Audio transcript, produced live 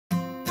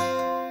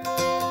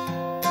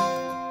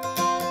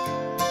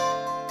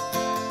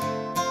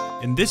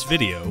In this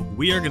video,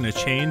 we are going to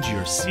change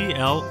your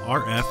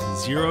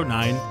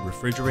CLRF09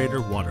 refrigerator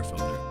water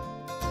filter.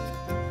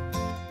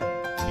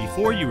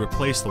 Before you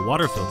replace the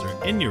water filter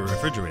in your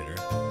refrigerator,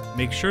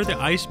 make sure the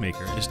ice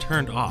maker is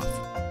turned off.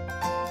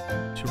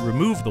 To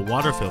remove the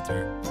water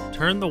filter,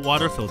 turn the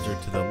water filter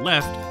to the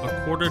left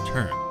a quarter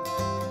turn.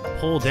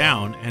 Pull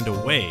down and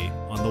away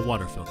on the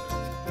water filter.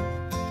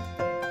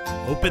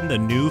 Open the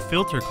new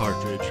filter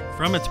cartridge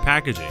from its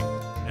packaging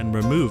and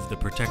remove the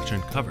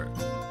protection cover.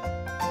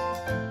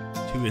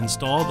 To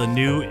install the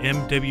new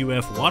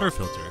MWF water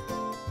filter,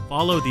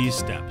 follow these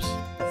steps.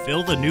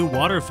 Fill the new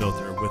water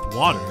filter with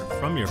water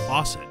from your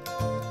faucet.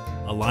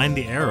 Align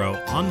the arrow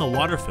on the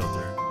water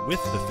filter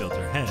with the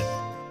filter head.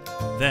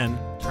 Then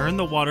turn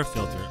the water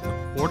filter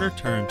a quarter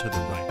turn to the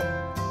right.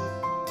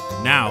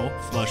 Now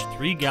flush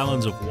 3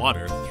 gallons of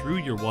water through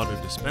your water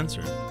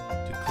dispenser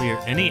to clear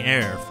any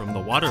air from the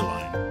water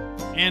line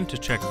and to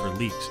check for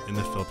leaks in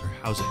the filter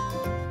housing.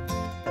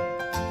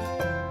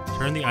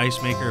 Turn the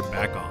ice maker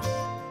back on.